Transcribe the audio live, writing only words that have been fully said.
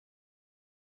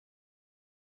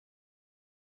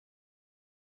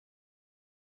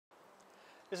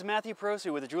This is Matthew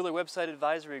Perosi with the Jewelry Website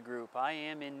Advisory Group. I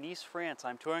am in Nice, France.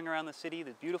 I'm touring around the city,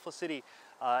 the beautiful city,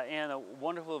 and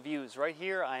wonderful views. Right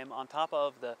here, I am on top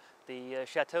of the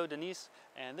Chateau de Nice,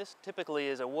 and this typically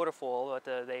is a waterfall,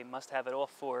 but they must have it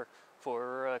off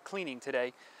for cleaning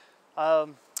today.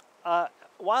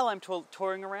 While I'm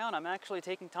touring around, I'm actually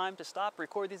taking time to stop,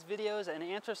 record these videos, and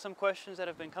answer some questions that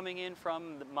have been coming in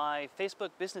from my Facebook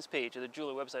business page of the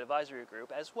Jewelry Website Advisory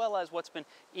Group, as well as what's been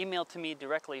emailed to me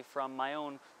directly from my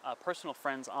own personal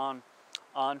friends on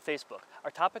Facebook. Our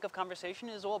topic of conversation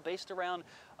is all based around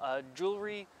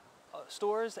jewelry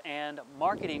stores and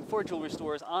marketing for jewelry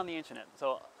stores on the internet.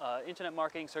 So internet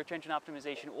marketing, search engine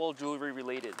optimization, all jewelry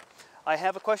related. I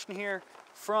have a question here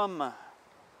from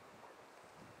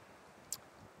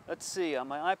let's see, on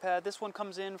my iPad, this one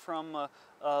comes in from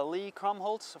Lee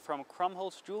Krumholtz from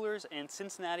Krumholtz Jewelers in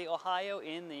Cincinnati, Ohio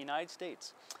in the United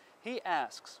States. He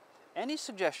asks, any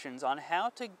suggestions on how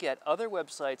to get other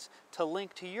websites to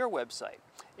link to your website?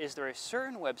 Is there a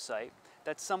certain website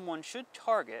that someone should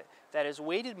target that is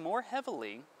weighted more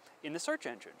heavily in the search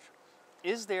engines?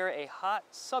 Is there a hot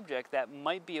subject that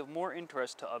might be of more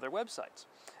interest to other websites?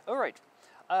 All right,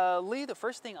 Lee, the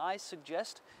first thing I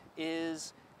suggest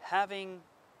is having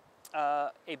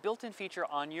a built-in feature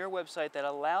on your website that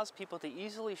allows people to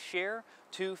easily share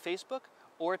to Facebook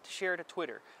or to share to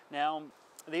Twitter. Now,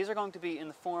 these are going to be in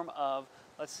the form of,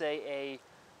 let's say, a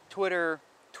Twitter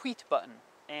tweet button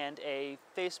and a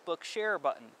Facebook share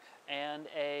button and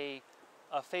a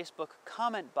Facebook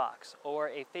comment box or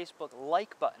a Facebook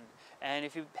like button. And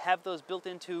if you have those built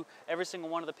into every single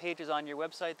one of the pages on your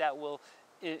website, that will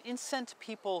incent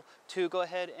people to go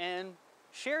ahead and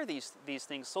share these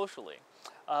things socially.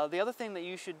 The other thing that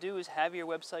you should do is have your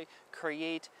website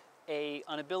create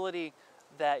an ability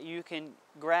that you can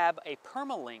grab a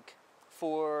permalink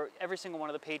for every single one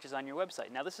of the pages on your website.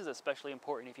 Now, this is especially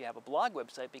important if you have a blog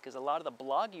website, because a lot of the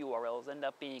blog URLs end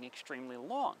up being extremely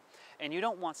long, and you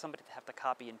don't want somebody to have to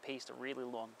copy and paste a really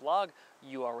long blog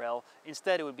URL.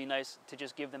 Instead, it would be nice to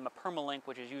just give them a permalink,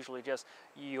 which is usually just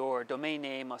your domain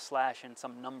name, a slash, and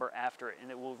some number after it, and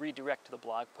it will redirect to the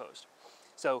blog post.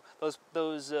 So those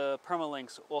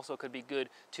permalinks also could be good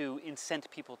to incent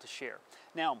people to share.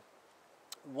 Now,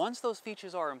 once those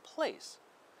features are in place,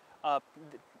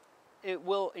 it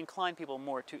will incline people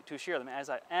more to share them,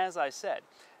 as I said.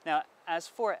 Now, as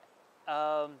for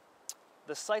the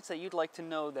sites that you'd like to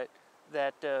know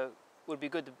that would be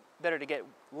better to get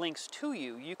links to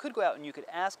you, you could go out and you could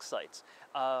ask sites,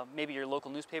 maybe your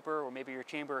local newspaper or maybe your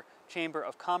chamber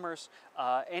of commerce,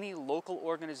 any local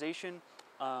organization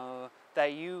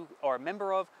that you are a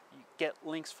member of, you get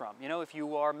links from. You know, if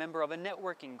you are a member of a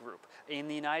networking group in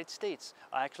the United States,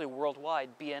 actually worldwide,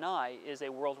 BNI is a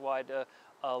worldwide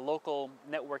local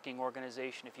networking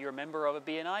organization. If you're a member of a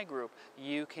BNI group,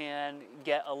 you can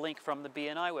get a link from the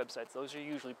BNI websites. Those are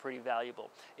usually pretty valuable.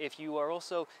 If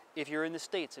you're in the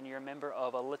States and you're a member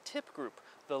of a LATIP group,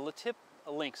 the LATIP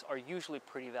links are usually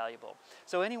pretty valuable.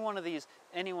 So any one of these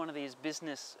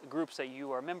business groups that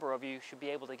you are a member of, you should be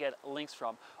able to get links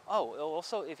from. Oh,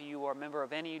 also, if you are a member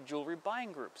of any jewelry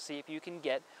buying group, see if you can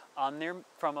get on there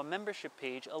from a membership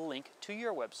page a link to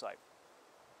your website.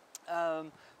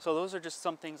 So those are just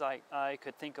some things I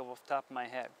could think of off the top of my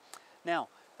head. Now,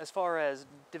 as far as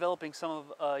developing some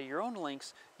of your own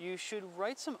links, you should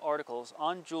write some articles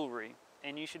on jewelry,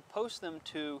 and you should post them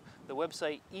to the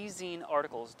website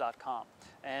ezinearticles.com.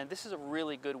 And this is a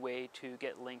really good way to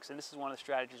get links, and this is one of the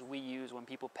strategies we use when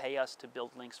people pay us to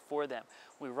build links for them.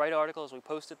 We write articles, we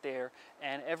post it there,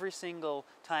 and every single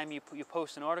time you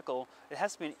post an article, it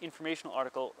has to be an informational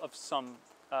article of some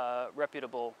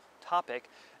reputable topic,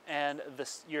 and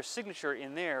your signature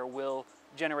in there will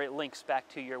generate links back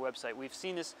to your website. We've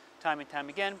seen this time and time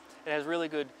again. It has really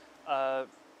good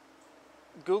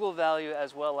Google value,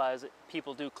 as well as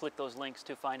people do click those links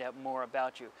to find out more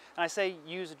about you. And I say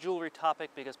use a jewelry topic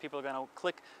because people are going to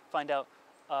click, find out,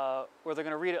 or they're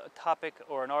going to read a topic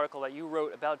or an article that you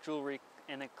wrote about jewelry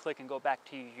and then click and go back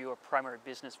to your primary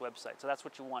business website. So that's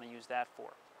what you want to use that for.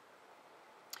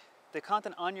 The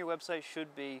content on your website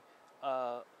should be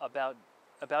about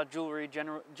jewelry,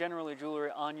 generally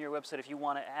jewelry on your website. If you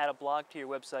want to add a blog to your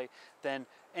website, then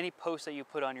any post that you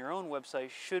put on your own website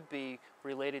should be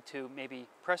related to maybe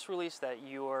press release that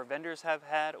your vendors have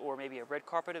had, or maybe a red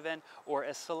carpet event, or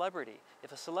a celebrity.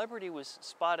 If a celebrity was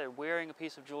spotted wearing a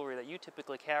piece of jewelry that you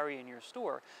typically carry in your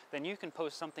store, then you can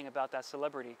post something about that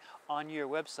celebrity on your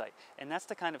website. And that's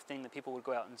the kind of thing that people would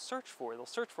go out and search for. They'll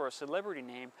search for a celebrity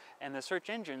name, and the search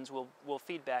engines will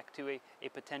feed back to a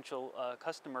potential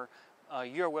customer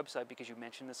your website because you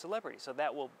mentioned the celebrity. So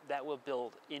that will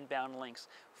build inbound links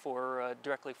for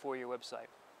directly for your website.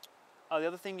 The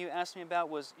other thing you asked me about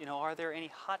was, are there any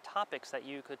hot topics that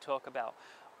you could talk about?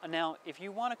 Now, if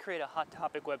you want to create a hot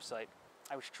topic website,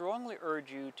 I would strongly urge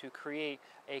you to create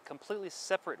a completely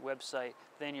separate website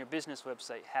than your business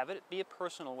website. Have it be a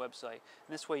personal website. And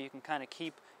this way you can kind of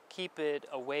keep it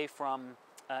away from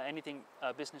anything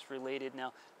business related.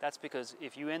 Now, that's because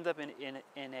if you end up in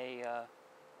a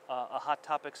hot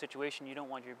topic situation, you don't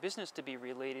want your business to be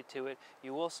related to it.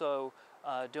 You also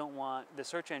don't want the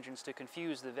search engines to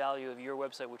confuse the value of your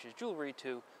website, which is jewelry,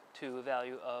 to the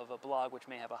value of a blog, which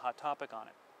may have a hot topic on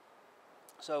it.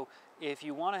 So if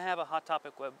you want to have a hot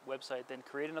topic website, then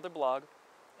create another blog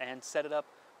and set it up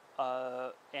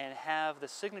and have the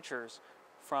signatures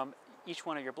from each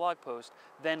one of your blog posts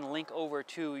then link over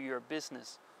to your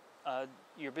business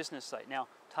site. Now,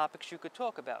 topics you could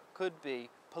talk about could be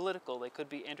political, they could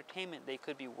be entertainment, they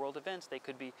could be world events, they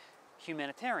could be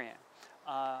humanitarian.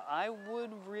 I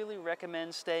would really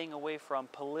recommend staying away from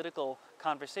political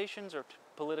conversations or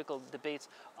political debates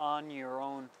on your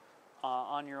own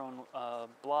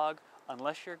blog,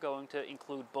 unless you're going to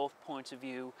include both points of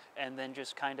view and then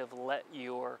just kind of let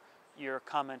your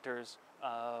commenters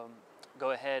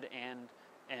go ahead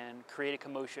and create a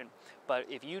commotion. But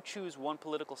if you choose one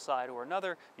political side or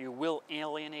another, you will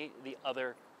alienate the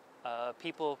other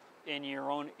people in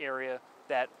your own area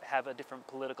that have a different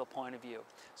political point of view.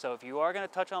 So if you are going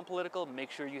to touch on political,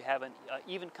 make sure you have an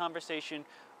even conversation,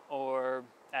 or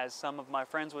as some of my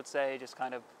friends would say, just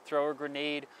kind of throw a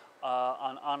grenade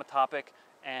on a topic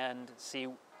and see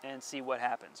what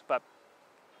happens. But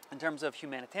in terms of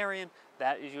humanitarian,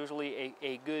 that is usually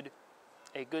a good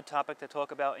topic to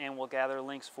talk about, and we'll gather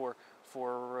links from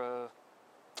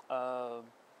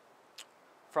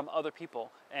other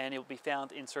people, and it will be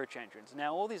found in search engines.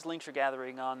 Now, all these links you're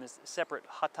gathering on this separate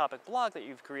hot topic blog that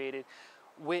you've created,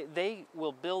 they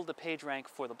will build the page rank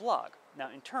for the blog. Now,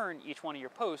 in turn, each one of your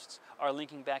posts are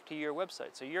linking back to your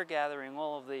website. So you're gathering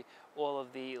all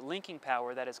of the linking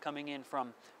power that is coming in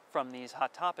from these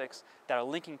hot topics that are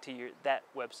linking to that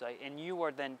website, and you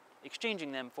are then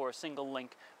exchanging them for a single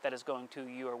link that is going to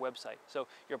your website. So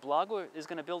your blog is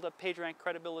going to build up page rank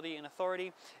credibility and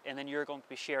authority, and then you're going to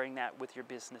be sharing that with your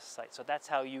business site. So that's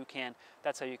how you can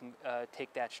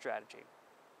take that strategy.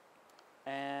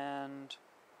 And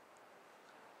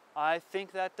I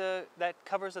think that that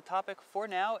covers the topic for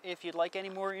now. If you'd like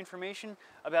any more information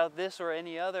about this or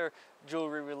any other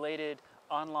jewelry-related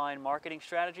online marketing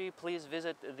strategy, please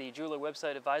visit the Jeweler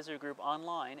Website Advisory Group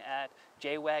online at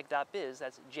jwag.biz.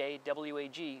 That's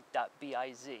jwag.biz.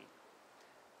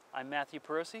 I'm Matthew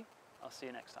Perosi. I'll see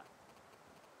you next time.